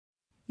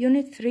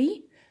Unit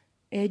 3,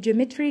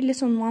 Geometry,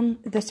 Lesson 1,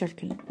 the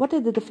circle. What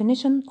is the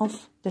definition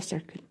of the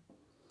circle?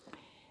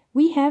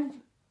 We have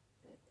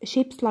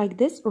shapes like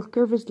this or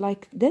curves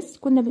like this.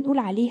 كنا بنقول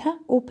عليها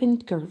open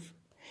curve.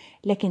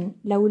 لكن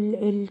لو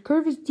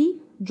الكيرفز دي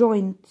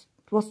joint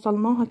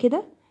توصلناها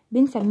كده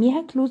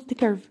بنسميها closed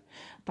curve.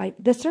 طيب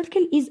the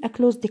circle is a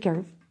closed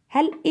curve.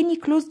 هل any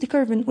closed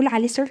curve نقول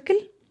عليه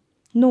circle؟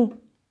 No.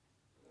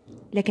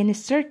 لكن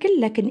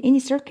any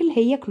circle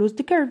هي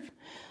closed curve.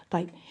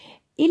 طيب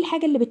ايه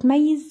الحاجة اللي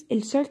بتميز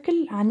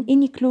السيركل عن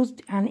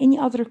any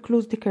other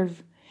closed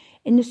curve؟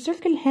 ان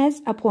السيركل has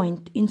a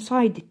point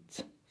inside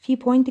it. في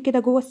point كده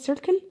جوه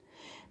السيركل.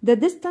 The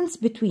distance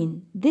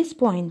between this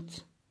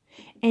point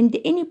and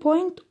any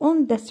point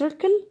on the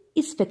circle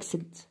is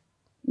fixed.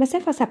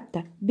 مسافة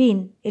ثابتة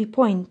بين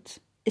البوينت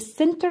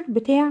السنتر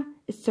بتاع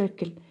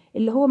السيركل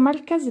اللي هو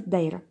مركز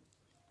الدايرة.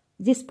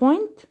 This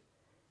point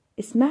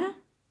اسمها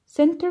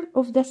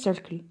center of the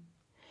circle.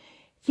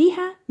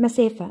 فيها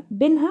مسافة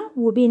بينها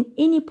وبين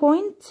any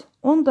point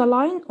on the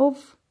line of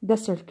the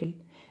circle.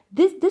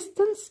 This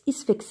distance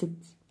is fixed.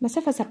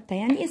 مسافة ثابتة.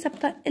 يعني ايه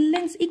ثابتة؟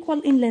 length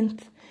equal in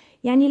length.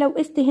 يعني لو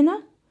قست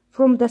هنا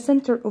from the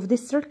center of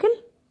this circle,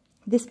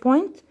 this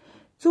point,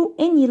 to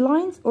any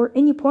lines or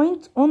any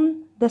point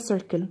on the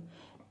circle.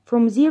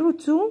 From 0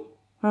 to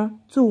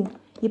 2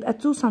 يبقى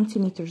 2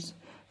 centimeters.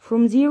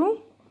 From 0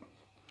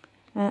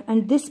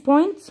 and this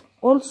point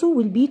also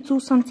will be 2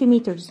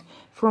 centimeters.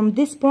 From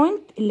this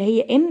point اللي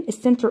هي M is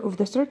center of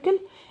the circle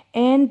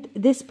and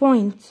this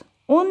point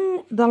on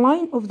the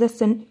line of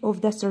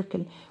the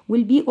circle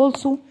will be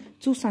also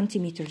 2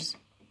 centimeters.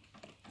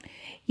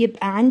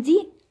 يبقى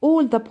عندي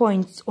all the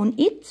points on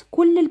it.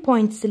 كل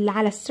البوينتس اللي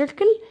على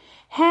السيركل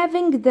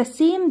having the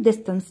same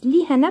distance.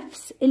 ليها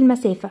نفس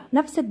المسافة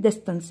نفس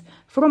distance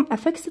from a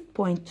fixed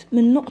point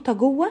من نقطة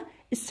جوه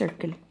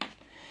السيركل.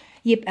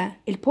 يبقى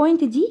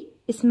البوينت دي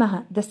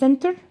اسمها the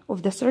center of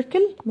the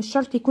circle. مش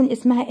شرط يكون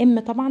اسمها M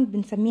طبعا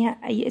بنسميها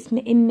أي اسم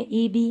M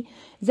A B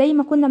زي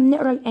ما كنا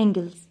بنقرا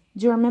الانجلز.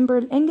 Do you remember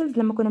الانجلز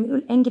لما كنا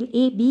بنقول angle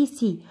A B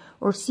C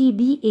or C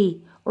B A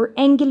or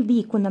angle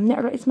B كنا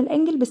بنقرا اسم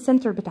الانجل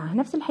بالسنتر بتاعها.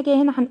 نفس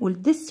الحاجة هنا هنقول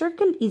this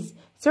circle is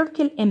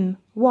circle M.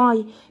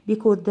 Why?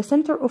 Because the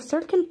center of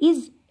circle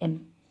is M.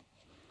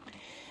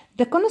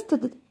 The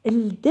constant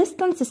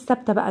distance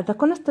الثابتة بقى the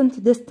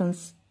constant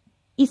distance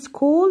is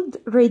called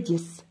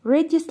radius.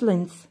 Radius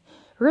length.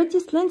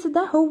 radius length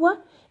ده هو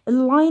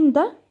اللاين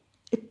ده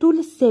الطول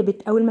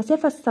الثابت أو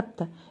المسافة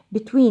الثابتة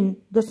between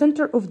the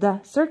center of the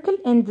circle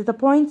and the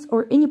points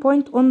or any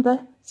point on the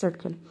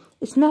circle.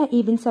 اسمها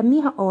ايه؟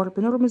 بنسميها R.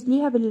 بنرمز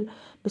ليها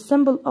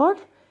بالسمبل R.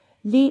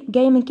 ليه؟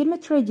 جاية من كلمة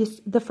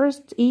radius.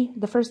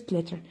 the first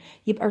letter.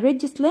 يبقى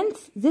radius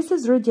length. This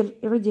is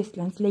radius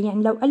length.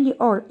 يعني لو قال لي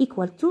R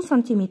equal 2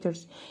 centimeters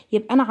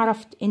يبقى أنا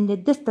عرفت إن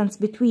the distance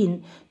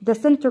between the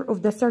center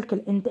of the circle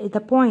and the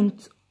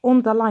point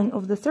on the line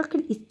of the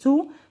circle is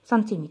 2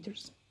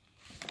 centimeters.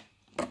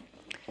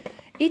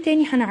 ايه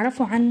تاني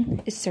هنعرفه عن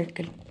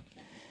السيركل؟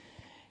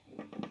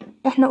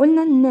 احنا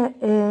قلنا ان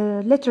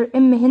letter M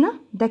هنا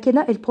ده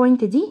كده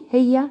البوينت دي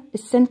هي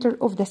السنتر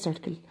of the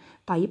circle.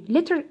 طيب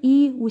letter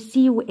E و C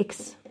و X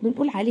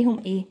بنقول عليهم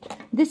ايه؟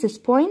 This is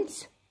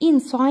points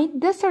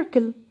inside the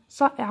circle.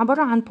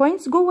 عبارة عن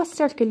points جوه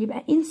السيركل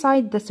يبقى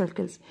inside the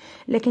circles.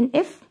 لكن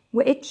F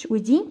و H و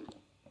D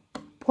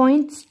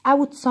points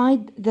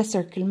outside the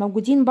circle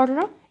موجودين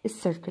برا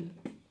السيركل.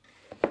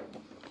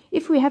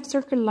 If we have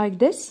circle like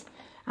this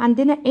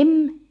عندنا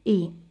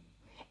MA.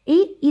 A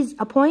is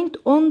a point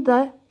on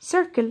the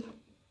circle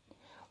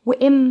و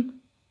M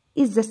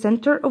is the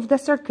center of the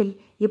circle.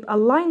 يبقى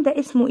اللاين ده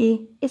اسمه ايه؟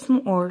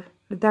 اسمه R.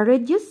 the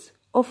radius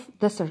of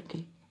the circle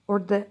or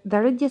the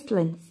radius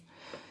length.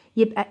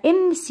 يبقى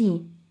MC.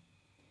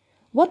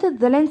 What is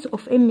the length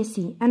of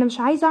MC? أنا مش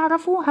عايزة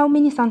أعرفه how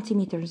many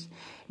centimeters.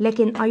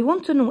 لكن I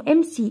want to know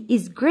MC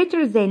is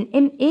greater than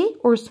MA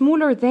or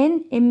smaller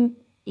than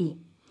MA.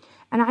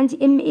 أنا عندي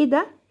MA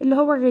ده اللي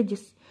هو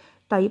الراديوس.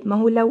 طيب ما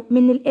هو لو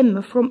من ال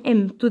M from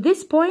M to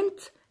this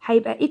point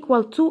هيبقى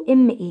equal to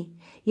MA.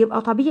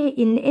 يبقى طبيعي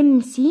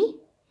إن MC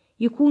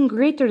يكون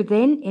greater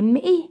than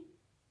MA.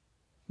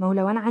 ما هو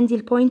لو أنا عندي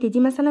البوينت دي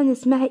مثلا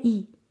اسمها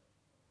E.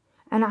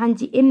 أنا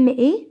عندي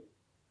MA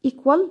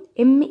equal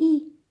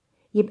ME.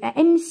 يبقى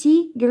MC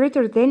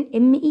greater than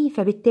ME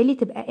فبالتالي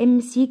تبقى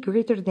MC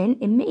greater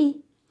than MA.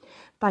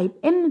 طيب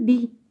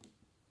MB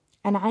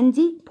أنا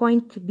عندي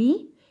point B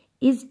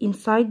is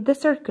inside the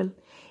circle.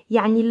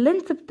 يعني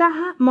اللينث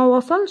بتاعها ما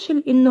وصلش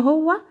لأن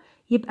هو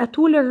يبقى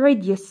طول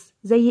الراديوس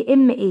زي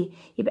MA.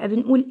 يبقى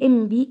بنقول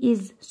MB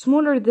is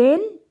smaller than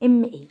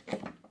MA.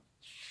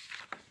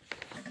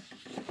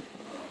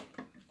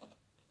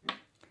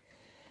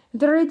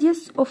 The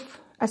radius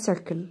of a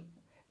circle.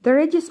 The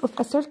radius of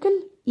a circle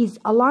is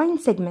a line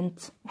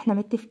segment. احنا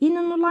متفقين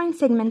انه line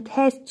segment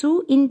has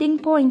two ending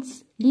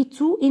points. ليه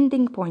two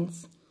ending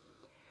points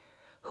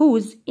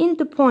whose end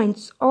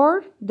points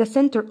are the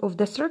center of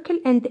the circle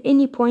and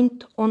any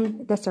point on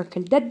the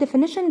circle. ده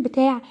definition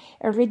بتاع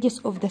radius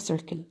of the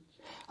circle.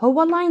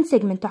 هو line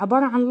segment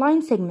عبارة عن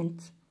line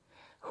segment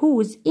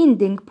whose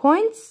ending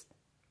points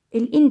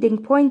ending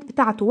point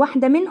بتاعته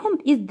واحدة منهم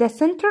is the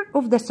center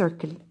of the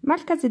circle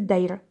مركز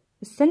الدايرة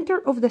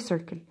center of the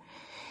circle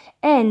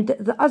and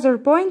the other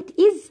point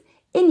is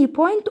any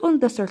point on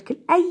the circle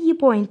أي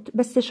point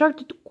بس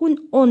شرط تكون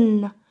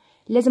on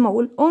لازم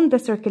أقول on the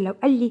circle لو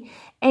قال لي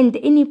and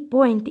any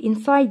point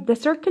inside the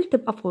circle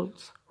تبقى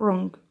false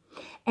wrong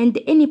and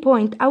any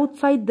point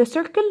outside the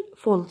circle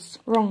false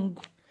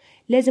wrong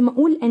لازم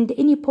أقول and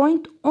any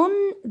point on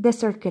the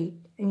circle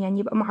يعني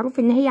يبقى معروف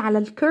إن هي على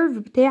الكيرف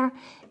بتاع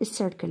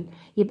السيركل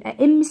يبقى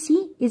MC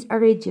is a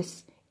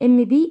radius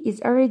MB is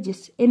a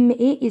radius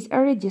MA is a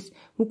radius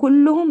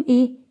وكلهم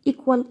إيه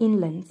equal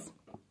in length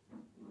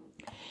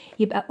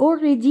يبقى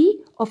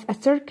already of a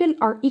circle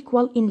are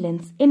equal in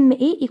length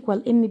MA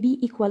equal MB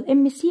equal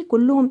MC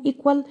كلهم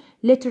equal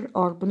letter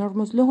R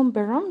بنرمز لهم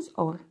بالرمز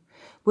R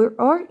where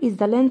R is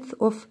the length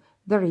of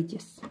the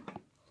radius.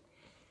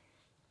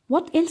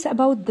 What else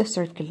about the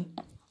circle?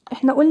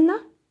 احنا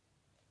قلنا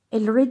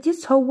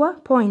الراديوس هو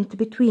point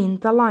between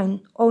the line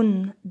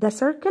on the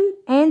circle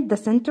and the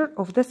center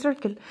of the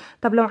circle.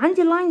 طب لو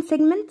عندي line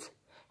segment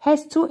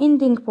has two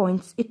ending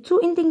points ال two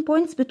ending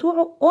points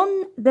بتوعه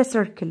on the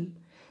circle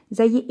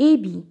زي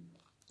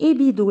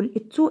AB دول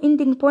ال two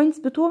ending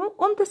points بتوعه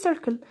on the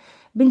circle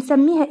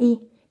بنسميها ايه؟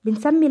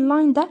 بنسمي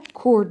اللاين ده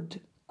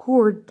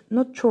chord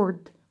not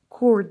short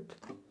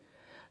chord.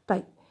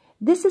 طيب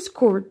this is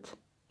chord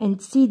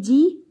and CD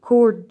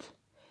chord.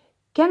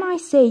 Can I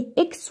say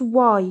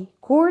XY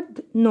chord?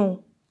 No.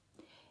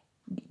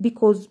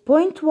 Because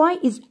point Y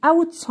is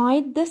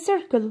outside the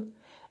circle.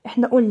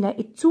 احنا قلنا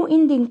ال two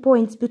ending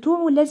points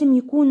بتوعه لازم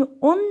يكونوا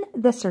on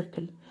the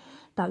circle.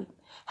 طيب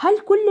هل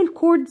كل ال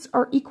chords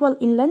are equal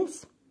in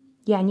length؟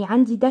 يعني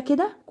عندي ده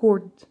كده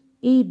chord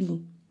AB.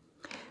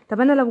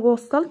 طب أنا لو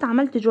وصلت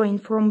عملت join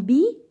from B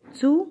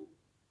to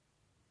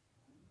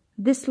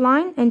this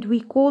line and we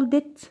called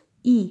it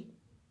E.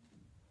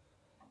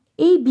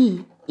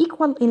 AB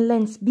equal in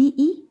length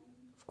BE?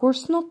 Of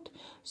course not.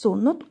 So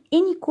not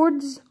any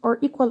chords are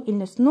equal in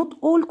length. Not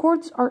all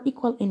chords are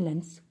equal in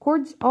length.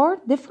 Chords are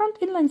different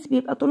in length.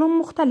 بيبقى طولهم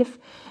مختلف.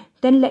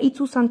 ده نلاقي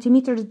 2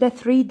 centimeters ده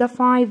 3 ده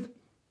 5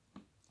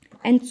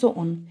 and so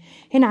on.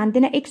 هنا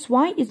عندنا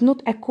XY is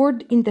not a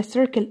chord in the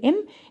circle M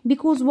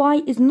because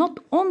Y is not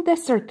on the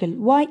circle.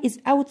 Y is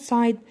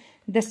outside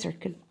the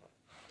circle.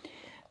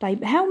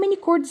 طيب how many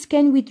chords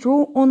can we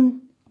draw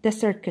on the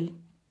circle?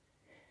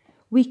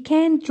 We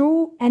can draw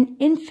an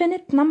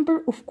infinite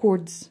number of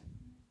chords.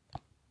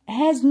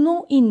 Has no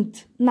end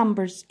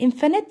numbers.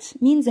 Infinite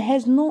means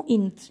has no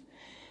end.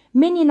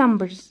 Many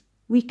numbers.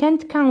 We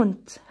can't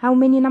count how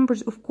many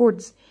numbers of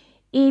chords.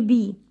 AB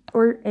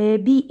or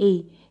BA,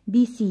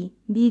 BC,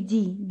 BD,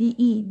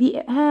 BE,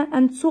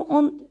 and so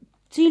on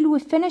till we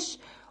finish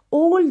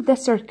all the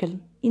circle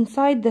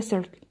inside the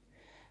circle.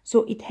 So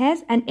it has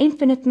an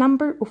infinite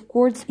number of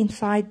chords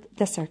inside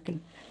the circle.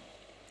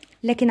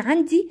 لكن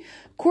عندي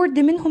كورد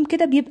منهم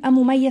كده بيبقى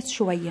مميز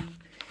شوية.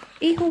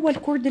 ايه هو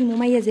الكورد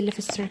المميز اللي في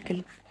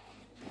السيركل؟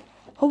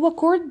 هو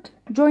كورد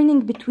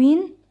joining between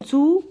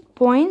two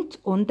points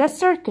on the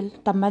circle.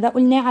 طب ما ده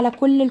قلناه على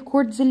كل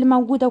الكوردز اللي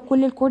موجودة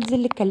وكل الكوردز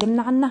اللي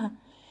اتكلمنا عنها.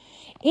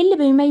 ايه اللي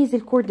بيميز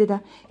الكورد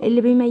ده؟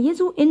 اللي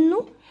بيميزه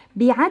انه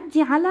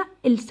بيعدي على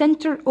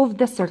السنتر of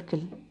the circle.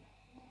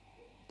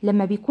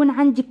 لما بيكون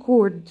عندي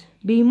كورد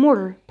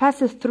بيمر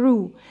passes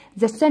through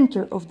the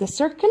center of the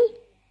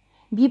circle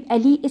بيبقى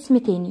ليه اسم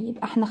تاني.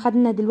 يبقى احنا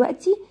خدنا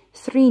دلوقتي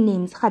 3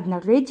 names. خدنا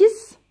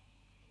الراديوس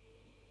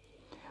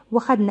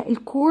وخدنا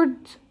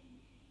الكورد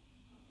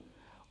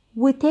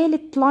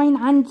وتالت لاين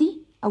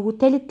عندي او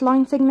تالت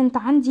لاين segment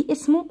عندي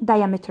اسمه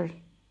diameter.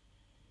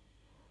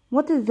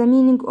 What is the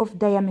meaning of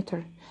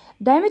diameter?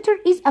 Diameter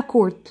is a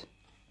chord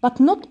but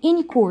not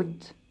any chord.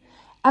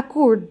 A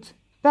chord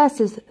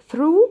passes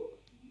through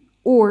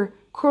or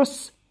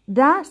cross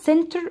the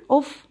center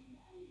of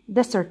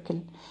the circle.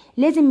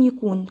 لازم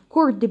يكون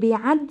كورد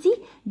بيعدي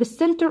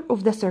بالcenter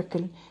of the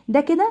circle.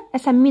 ده كده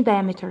اسميه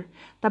diameter.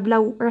 طب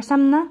لو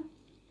رسمنا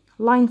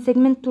line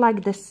segment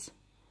like this,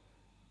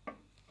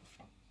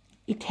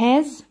 it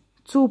has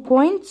 2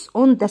 points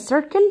on the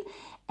circle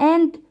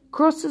and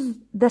crosses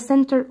the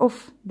center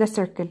of the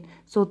circle.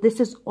 So this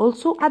is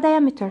also a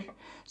diameter.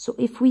 So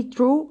if we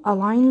draw a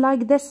line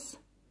like this,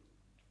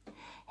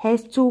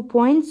 has 2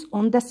 points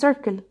on the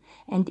circle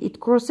and it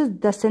crosses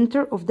the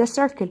center of the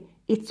circle,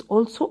 it's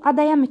also a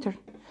diameter.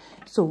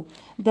 So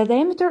the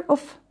diameter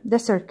of the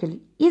circle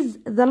is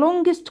the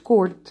longest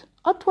chord.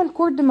 أطول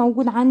chord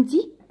موجود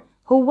عندي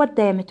هو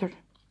diameter.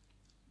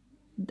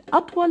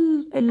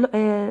 أطول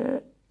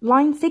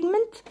line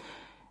segment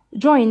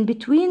join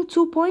between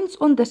 2 points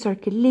on the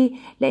circle. ليه؟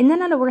 لأن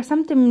أنا لو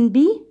رسمت من B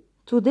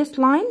to this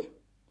line,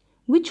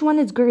 which one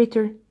is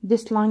greater?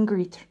 This line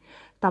greater.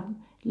 طب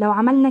لو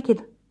عملنا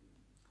كده,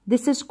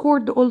 this is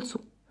chord also,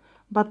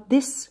 but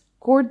this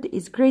chord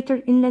is greater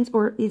in length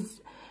or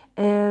is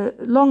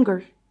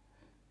longer.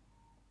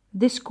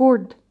 This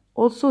chord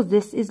also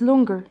this is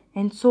longer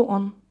and so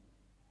on.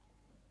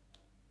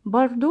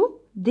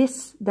 برضو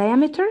this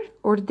diameter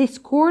or this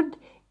chord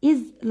is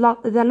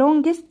the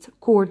longest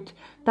chord.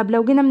 طب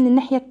لو جينا من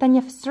الناحية التانية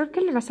في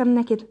السيركل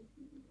رسمنا كده.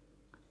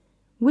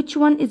 Which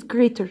one is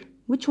greater?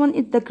 Which one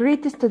is the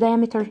greatest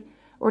diameter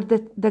or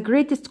the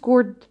greatest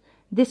chord?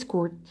 This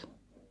chord.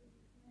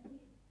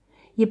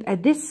 يبقى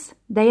this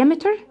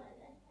diameter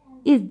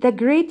is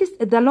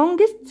the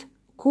longest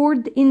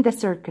chord in the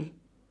circle.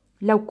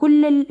 لو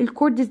كل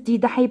الكوردز دي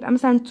ده هيبقى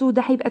مثلا 2،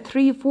 ده هيبقى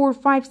 3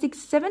 4 5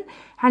 6 7،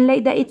 هنلاقي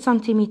ده 8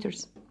 سنتيمتر.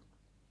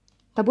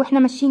 طب واحنا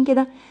ماشيين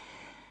كده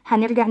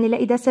هنرجع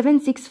نلاقي ده 7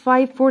 6 5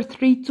 4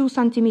 3 2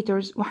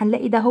 سنتيمتر،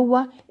 وهنلاقي ده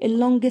هو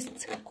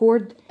longest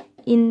chord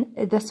in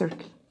the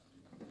circle.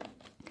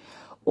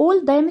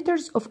 All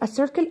diameters of a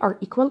circle are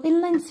equal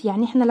in length.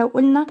 يعني احنا لو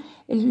قلنا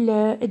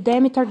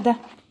الدايمتر ده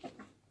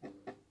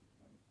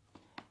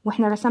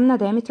واحنا رسمنا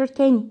دايمتر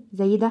تاني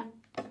زي ده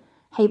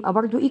هيبقى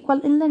برضو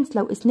equal in length.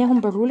 لو قسناهم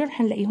بالرولر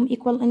هنلاقيهم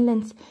equal in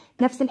length.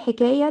 نفس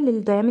الحكاية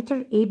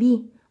للدايمتر AB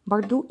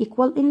برضو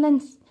equal in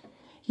length.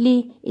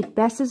 ليه؟ It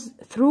passes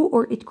through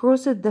or it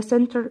crosses the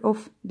center of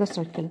the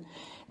circle.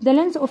 The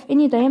length of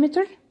any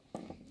diameter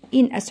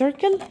in a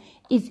circle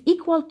is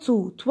equal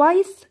to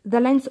twice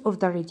the length of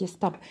the radius.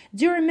 طب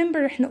do you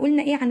remember احنا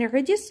قلنا ايه عن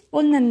الراديوس؟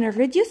 قلنا ان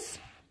الراديوس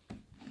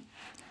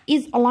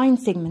is a line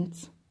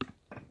segment.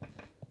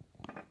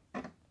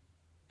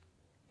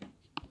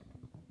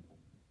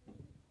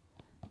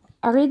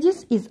 A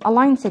radius is a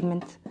line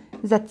segment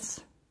that's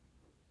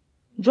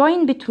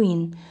joined between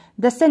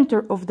the center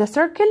of the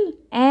circle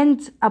and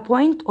a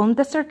point on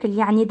the circle.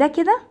 يعني ده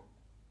كده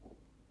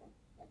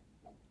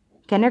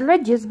كان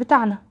الراديوس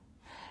بتاعنا.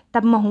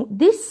 طب ما هو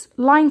this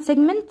line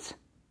segment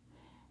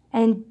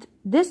and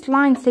this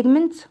line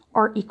segment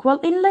are equal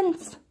in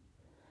length.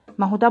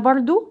 ما هو ده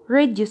برضو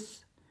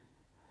radius.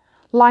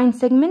 Line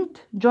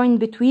segment joined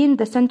between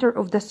the center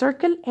of the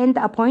circle and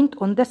a point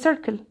on the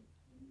circle.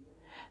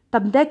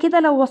 طب ده كده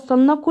لو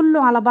وصلناه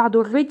كله على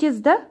بعضه الراديوس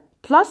ده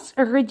بلس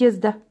الراديوس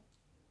ده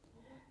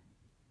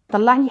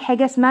طلع لي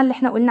حاجة اسمها اللي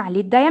احنا قلنا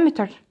عليه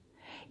الدايمتر.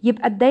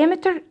 يبقى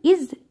الدايمتر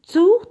is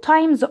 2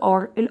 times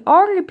r. ال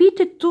r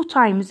repeated 2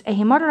 times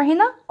اهي مرة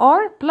هنا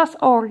r plus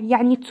r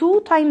يعني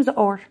 2 times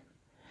r.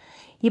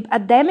 يبقى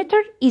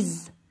الدايمتر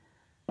is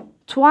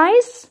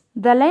twice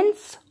the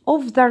length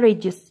of the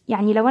radius.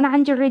 يعني لو انا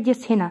عندي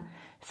الراديوس هنا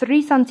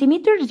 3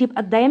 سنتيمتر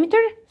يبقى الدايمتر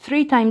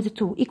 3 times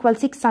 2 equal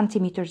 6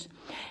 سنتيمتر.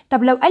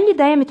 طب لو قال لي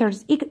diameters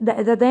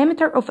the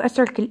diameter of a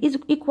circle is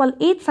equal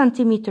 8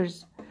 سنتيمتر.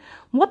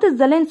 What is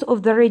the length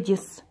of the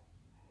radius?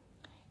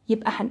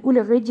 يبقى هنقول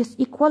الراديوس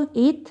equal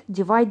 8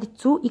 divided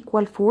 2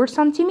 equal 4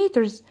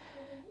 سنتيمتر.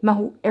 ما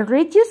هو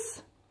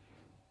الراديوس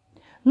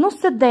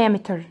نص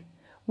الدايمتر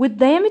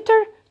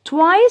والدايمتر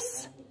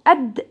twice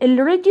قد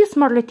الراديوس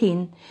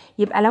مرتين.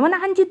 يبقى لو انا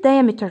عندي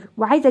الدايمتر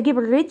وعايزه اجيب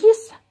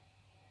الراديوس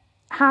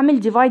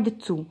هعمل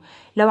divided 2.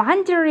 لو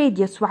عندي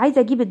الراديوس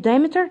وعايزه اجيب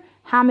الدايمتر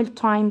هعمل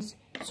times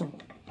 2.